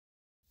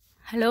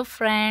Hello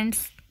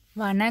friends,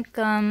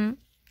 வணக்கம்.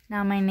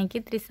 நாம் இன்றைக்கி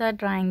த்ரிஷா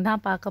ட்ராயிங்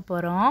தான் பார்க்க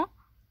போகிறோம்.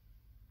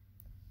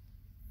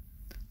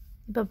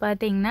 இப்போ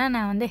பார்த்திங்கன்னா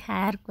நான் வந்து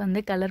ஹேருக்கு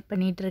வந்து கலர்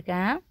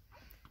பண்ணிகிட்ருக்கேன்.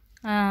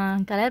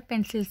 கலர்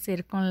பென்சில்ஸ்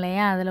இருக்கும்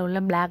இல்லையா, அதில்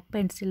உள்ள பிளாக்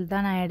பென்சில்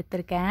தான் நான்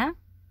எடுத்திருக்கேன்.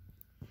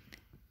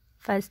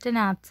 ஃபஸ்ட்டு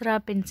நான் அப்சரா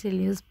பென்சில்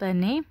யூஸ்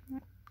பண்ணி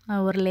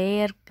ஒரு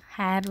லேயர்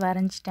ஹேர்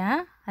வரைஞ்சிட்டேன்.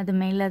 அது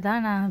மேலே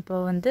தான் நான்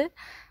இப்போ வந்து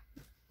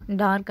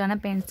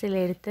டார்க்கான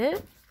பென்சில் எடுத்து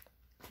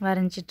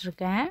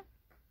வரைஞ்சிட்ருக்கேன்.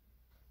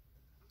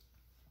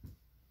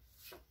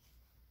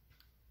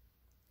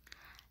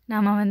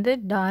 நம்ம வந்து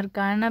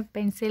டார்க்கான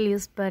பென்சில்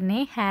யூஸ் பண்ணி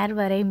ஹேர்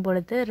வரையும்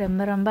பொழுது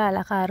ரொம்ப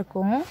அழகாக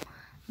இருக்கும்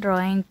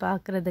ட்ராயிங்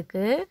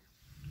பார்க்குறதுக்கு.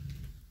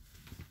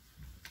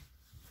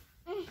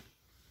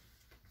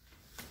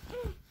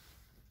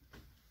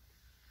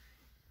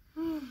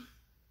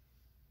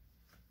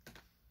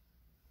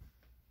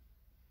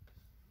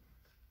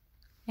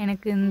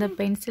 எனக்கு இந்த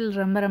பென்சில்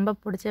ரொம்ப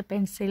பிடிச்ச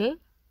பென்சில்.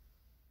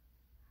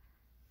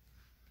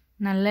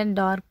 நல்ல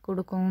டார்க்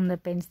கொடுக்கும் இந்த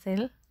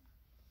பென்சில்.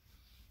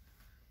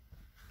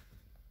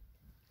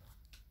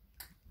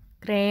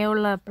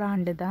 கிரேயோலா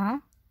பிராண்டு தான்.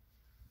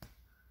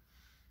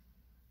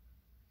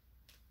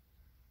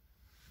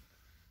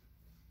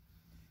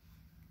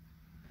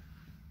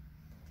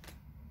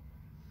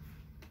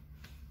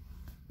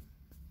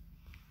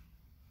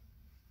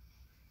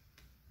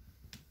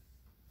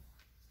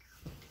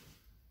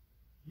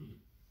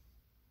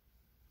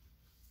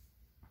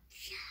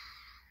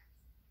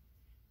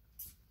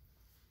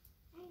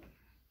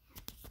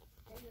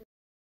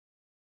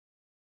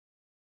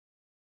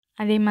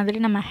 அதே மாதிரி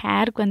நம்ம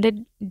ஹேருக்கு வந்து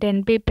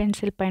டென்பி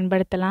பென்சில்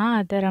பயன்படுத்தலாம்.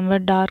 அது ரொம்ப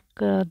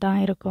டார்க்கு தான்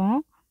இருக்கும்.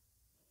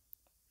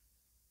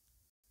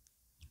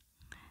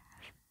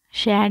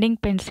 ஷேடிங்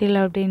பென்சில்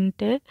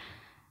அப்படின்ட்டு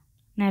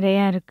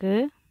நிறையா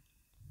இருக்குது.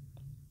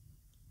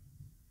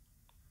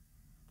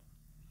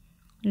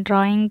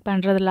 ட்ராயிங்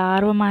பண்ணுறதுல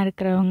ஆர்வமாக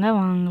இருக்கிறவங்க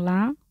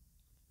வாங்கலாம்.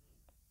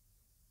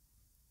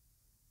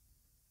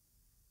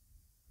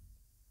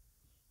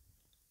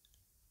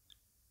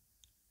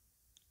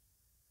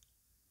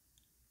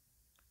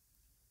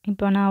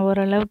 இப்போ நான்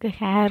ஓரளவுக்கு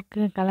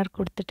ஹேருக்கு கலர்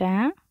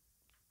கொடுத்துட்டேன்.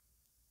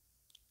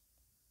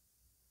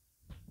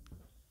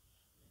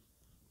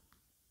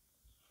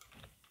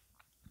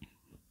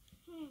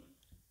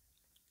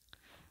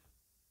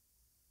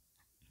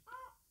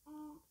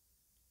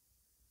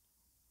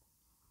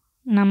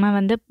 நம்ம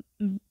வந்து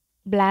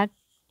பிளாக்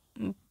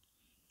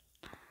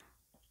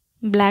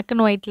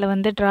அண்ட் ஒயிட்டில்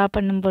வந்து ட்ரா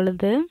பண்ணும்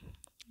பொழுது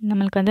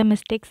நம்மளுக்கு வந்து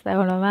மிஸ்டேக்ஸ்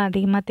அவ்வளோவா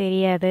அதிகமாக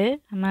தெரியாது.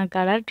 நம்ம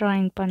கலர்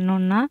ட்ராயிங்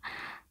பண்ணோன்னா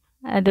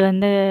அது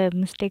வந்து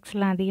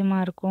மிஸ்டேக்ஸ்லாம்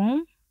அதிகமாக இருக்கும்.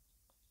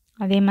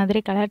 அதே மாதிரி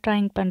கலர்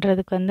ட்ராயிங்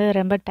பண்ணுறதுக்கு வந்து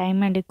ரொம்ப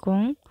டைம்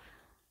எடுக்கும்.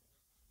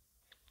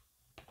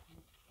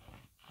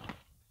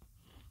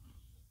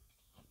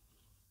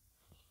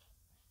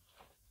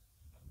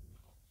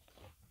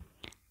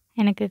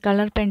 எனக்கு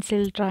கலர்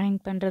பென்சில்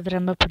ட்ராயிங் பண்ணுறது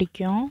ரொம்ப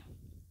பிடிக்கும்.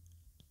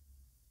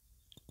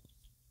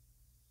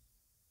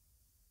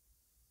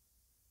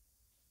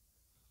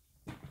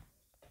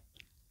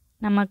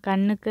 நம்ம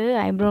கண்ணுக்கு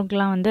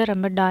ஐப்ரோக்கெலாம் வந்து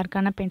ரொம்ப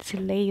டார்க்கான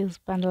பென்சில்லே யூஸ்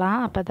பண்ணலாம்.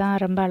 அப்போ தான்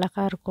ரொம்ப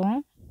அழகாக இருக்கும்.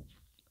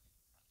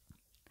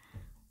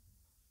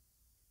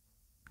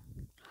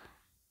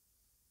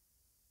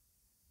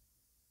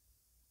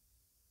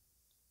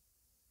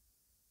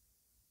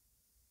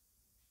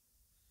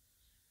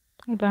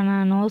 இப்போ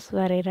நான் நோஸ்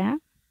வரைகிறேன்.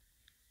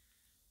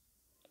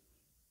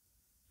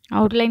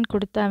 அவுட்லைன்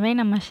கொடுத்தாவே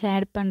நம்ம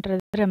ஷேட்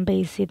பண்ணுறது ரொம்ப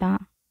ஈஸி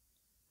தான்.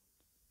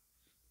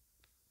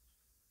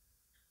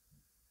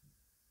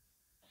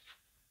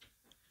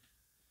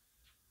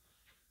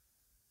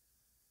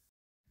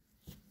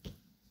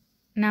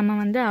 நம்ம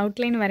வந்து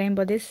அவுட்லைன் வரையும்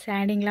போதே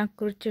ஷேடிங்லாம்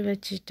குறித்து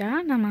வச்சுட்டா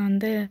நம்ம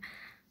வந்து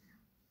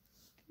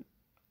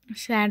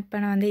ஷேட்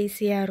பண்ண வந்து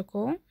ஈஸியாக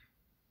இருக்கும்.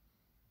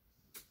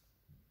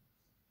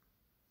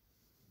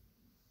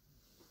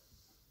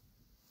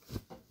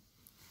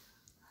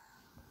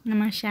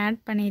 நம்ம ஷேட்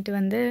பண்ணிட்டு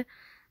வந்து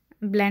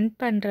பிளெண்ட்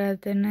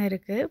பண்ணுறதுன்னு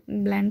இருக்குது.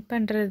 பிளெண்ட்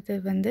பண்ணுறது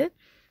வந்து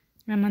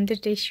நம்ம வந்து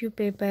டிஷ்யூ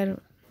பேப்பர்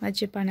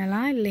வச்சு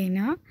பண்ணலாம்,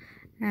 இல்லைன்னா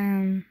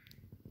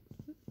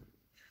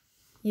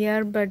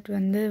இயர்பட்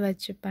வந்து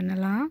வச்சு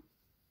பண்ணலாம்.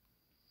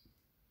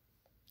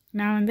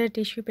 நான் வந்து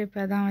டிஷ்யூ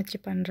பேப்பர் தான் வச்சு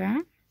பண்ணுறேன்.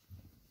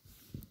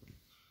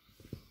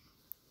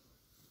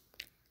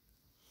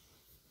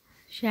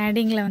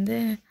 ஷேடிங்கில் வந்து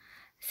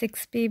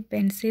 6B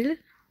pencil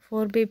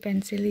 4B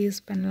pencil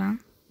use பண்ணலாம்.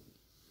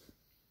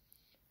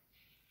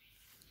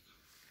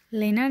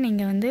 இல்லைன்னா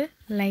நீங்கள் வந்து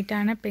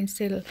லைட்டான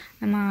பென்சில்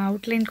நம்ம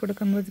அவுட்லைன்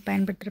கொடுக்கும்போது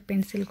பயன்படுத்துகிற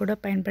பென்சில் கூட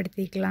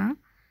பயன்படுத்திக்கலாம்.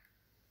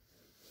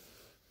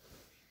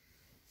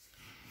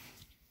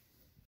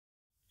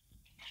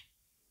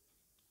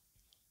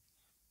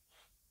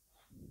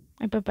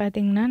 இப்போ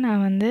பார்த்திங்கன்னா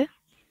நான் வந்து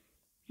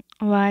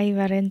வாய்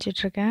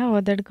வரைஞ்சிட்ருக்கேன்.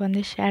 உதடுக்கு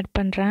வந்து ஷேட்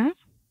பண்ணுறேன்.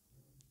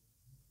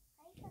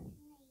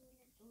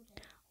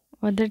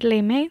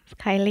 உதடுலையுமே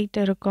ஹைலைட்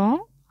இருக்கும்.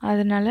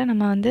 அதனால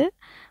நம்ம வந்து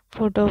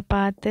ஃபோட்டோ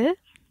பார்த்து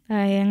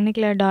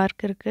எங்கனைக்கில்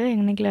டார்க் இருக்குது,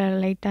 எங்கனைக்கில்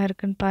லைட்டாக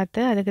இருக்குதுன்னு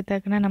பார்த்து அதுக்கு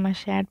தக்கன நம்ம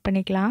ஷேட்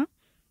பண்ணிக்கலாம்.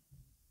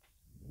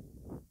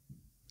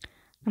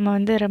 நம்ம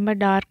வந்து ரொம்ப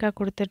டார்க்காக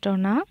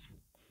கொடுத்துட்டோன்னா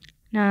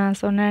நான்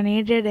சொன்ன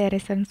நீடட்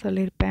எரேசர்னு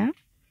சொல்லியிருப்பேன்.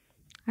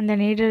 அந்த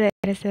நீடட்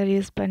எரேசர்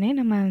யூஸ் பண்ணி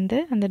நம்ம வந்து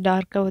அந்த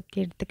டார்க்கை ஊற்றி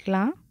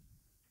எடுத்துக்கலாம்.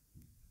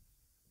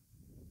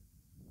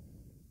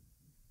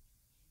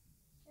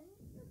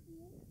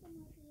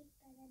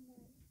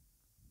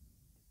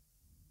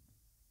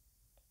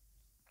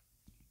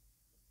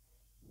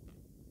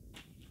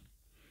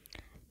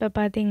 இப்போ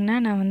பார்த்தீங்கன்னா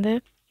நான் வந்து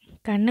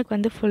கண்ணுக்கு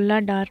வந்து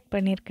ஃபுல்லாக டார்க்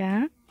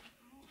பண்ணியிருக்கேன்.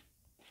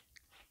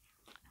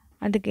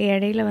 அதுக்கு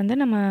இடையில வந்து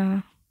நம்ம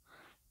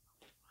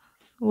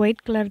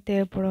ஒயிட் கலர்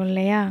தேவைப்படும்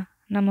இல்லையா,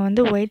 நம்ம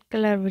வந்து ஒயிட்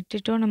கலர்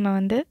விட்டுட்டும் நம்ம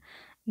வந்து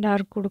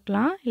டார்க்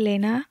கொடுக்கலாம்.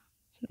 இல்லைன்னா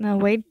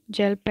ஒயிட்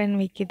ஜெல் பென்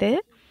விற்கிது,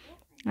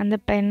 அந்த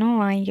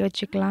பென்னும் வாங்கி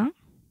வச்சுக்கலாம்.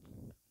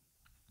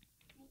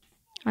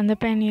 அந்த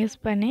பென் யூஸ்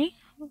பண்ணி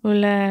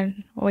உள்ள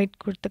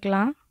ஒயிட்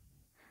கொடுத்துக்கலாம்.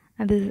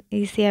 அது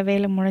ஈஸியாக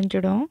வேலை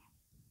முடிஞ்சிடும்.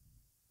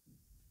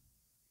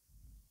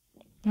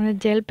 அந்த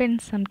ஜெல் பென்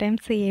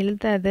சம்டைம்ஸ்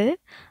எழுதாது,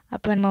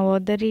 அப்போ நம்ம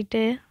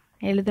உதறிட்டு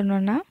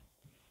எழுதணுன்னா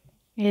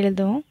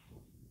எழுதும்.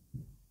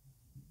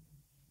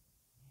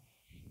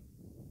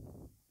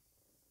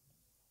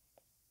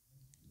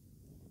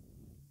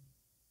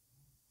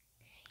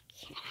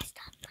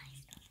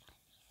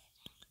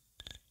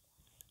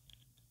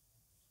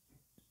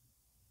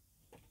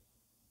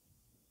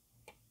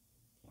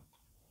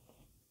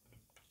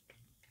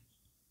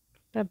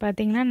 இப்போ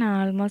பார்த்திங்கன்னா நான்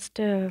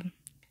ஆல்மோஸ்ட்டு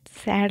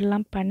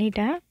சேட்லாம்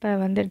பண்ணிட்டேன். இப்போ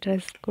வந்து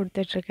ட்ரெஸ்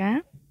கொடுத்துட்ருக்கேன்.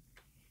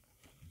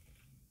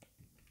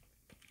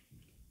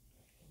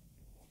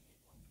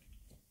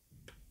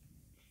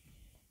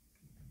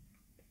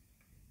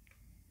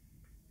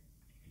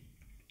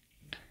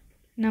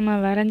 நம்ம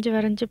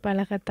வரைஞ்சி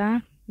பழகத்தான்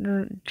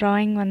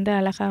ட்ராயிங் வந்து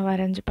அழகாக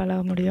வரைஞ்சி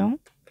பழக முடியும்.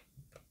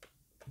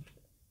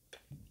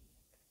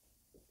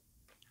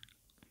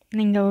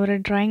 நீங்கள் ஒரு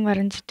ட்ராயிங்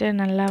வரைஞ்சிட்டு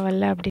நல்லா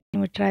வரல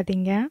அப்படின்னு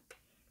விட்டுறாதீங்க,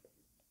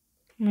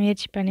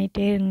 முயற்சி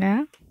பண்ணிகிட்டே இருங்க.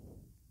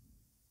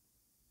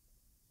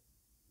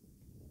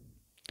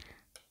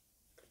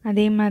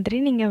 அதே மாதிரி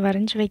நீங்கள்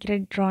வரைஞ்சி வைக்கிற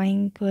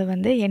ட்ராயிங்க்கு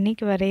வந்து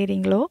என்றைக்கு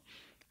வரைகிறீங்களோ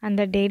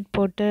அந்த டேட்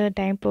போட்டு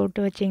டைம்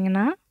போட்டு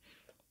வச்சிங்கன்னா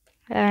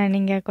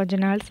நீங்கள் கொஞ்ச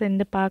நாள்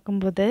சேர்ந்து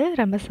பார்க்கும்போது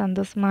ரொம்ப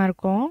சந்தோஷமாக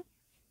இருக்கும்.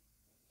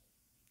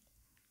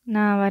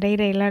 நான்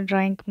வரைகிற எல்லா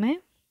ட்ராயிங்க்குமே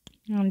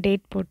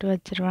டேட் போட்டு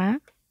வச்சுருவேன்.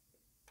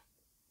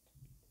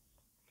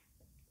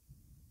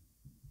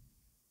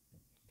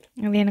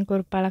 அது எனக்கு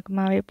ஒரு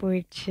பழக்கமாகவே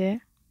போயிடுச்சு.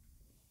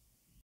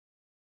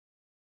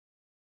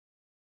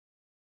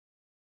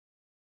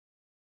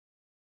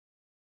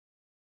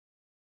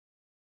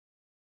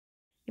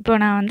 இப்போ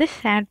நான் வந்து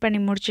ஷேர் பண்ணி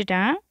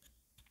முடிச்சிட்டேன்.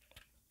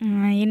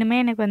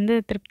 இனிமேல் எனக்கு வந்து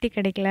திருப்தி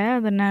கிடைக்கல,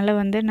 அதனால்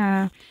வந்து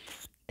நான்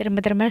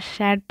திரும்ப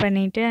ஷேர்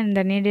பண்ணிவிட்டு அந்த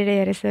நீடட்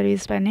எரேசர்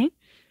யூஸ் பண்ணி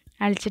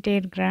அழிச்சிட்டே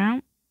இருக்கிறேன்.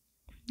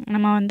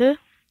 நம்ம வந்து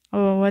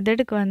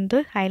உதடுக்கு வந்து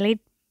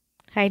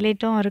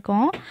ஹைலைட்டும்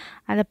இருக்கும்,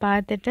 அதை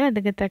பார்த்துட்டு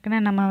அதுக்கு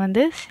தக்கன நம்ம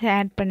வந்து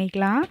ஷேர்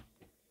பண்ணிக்கலாம்.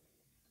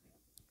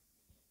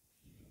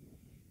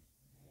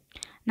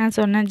 நான்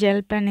சொன்ன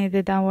ஜெல் பென்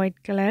இது தான்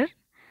ஒயிட் கலர்.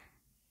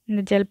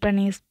 இந்த ஜெல் பென்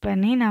யூஸ்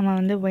பண்ணி நாம்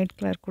வந்து ஒயிட்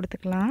கலர்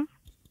கொடுத்துக்கலாம்.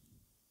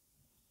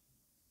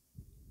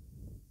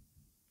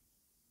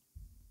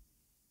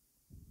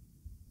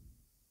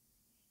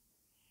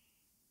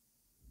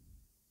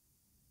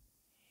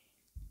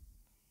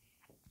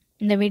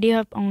 இந்த வீடியோ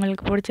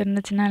உங்களுக்கு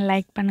பிடிச்சிருந்துச்சுன்னா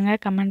லைக்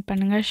பண்ணுங்கள், கமெண்ட்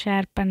பண்ணுங்கள்,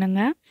 ஷேர்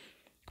பண்ணுங்கள்.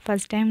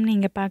 ஃபஸ்ட் டைம்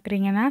நீங்கள்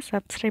பார்க்குறீங்கன்னா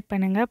சப்ஸ்கிரைப்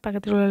பண்ணுங்கள்,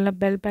 பக்கத்தில் உள்ள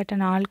பெல்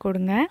பட்டன் ஆல்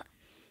கொடுங்க.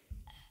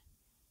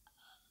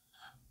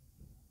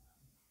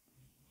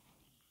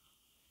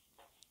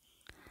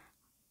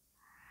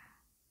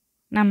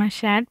 நம்ம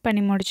ஷேர்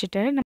பண்ணி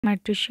முடிச்சுட்டு நம்ம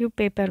டிஷ்யூ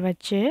பேப்பர்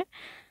வச்சு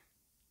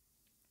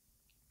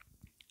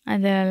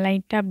அதை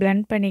லைட்டாக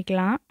பிளெண்ட்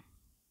பண்ணிக்கலாம்.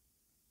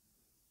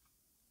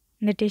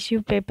 இந்த டிஷ்யூ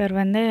பேப்பர்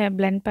வந்து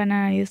பிளெண்ட் பண்ண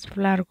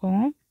யூஸ்ஃபுல்லாக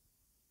இருக்கும்.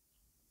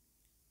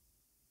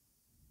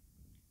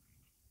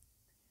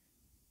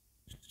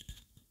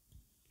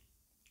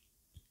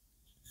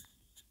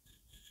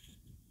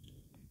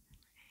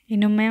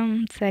 இன்னுமே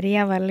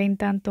சரியாக வரலைன்னு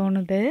தான்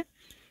தோணுது,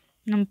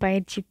 நம்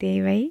பயிற்சி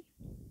தேவை.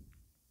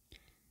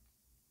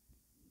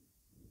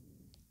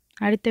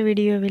 அடுத்த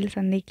வீடியோவில்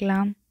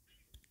சந்திக்கலாம்.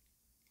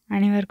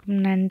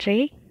 அனைவருக்கும் நன்றி.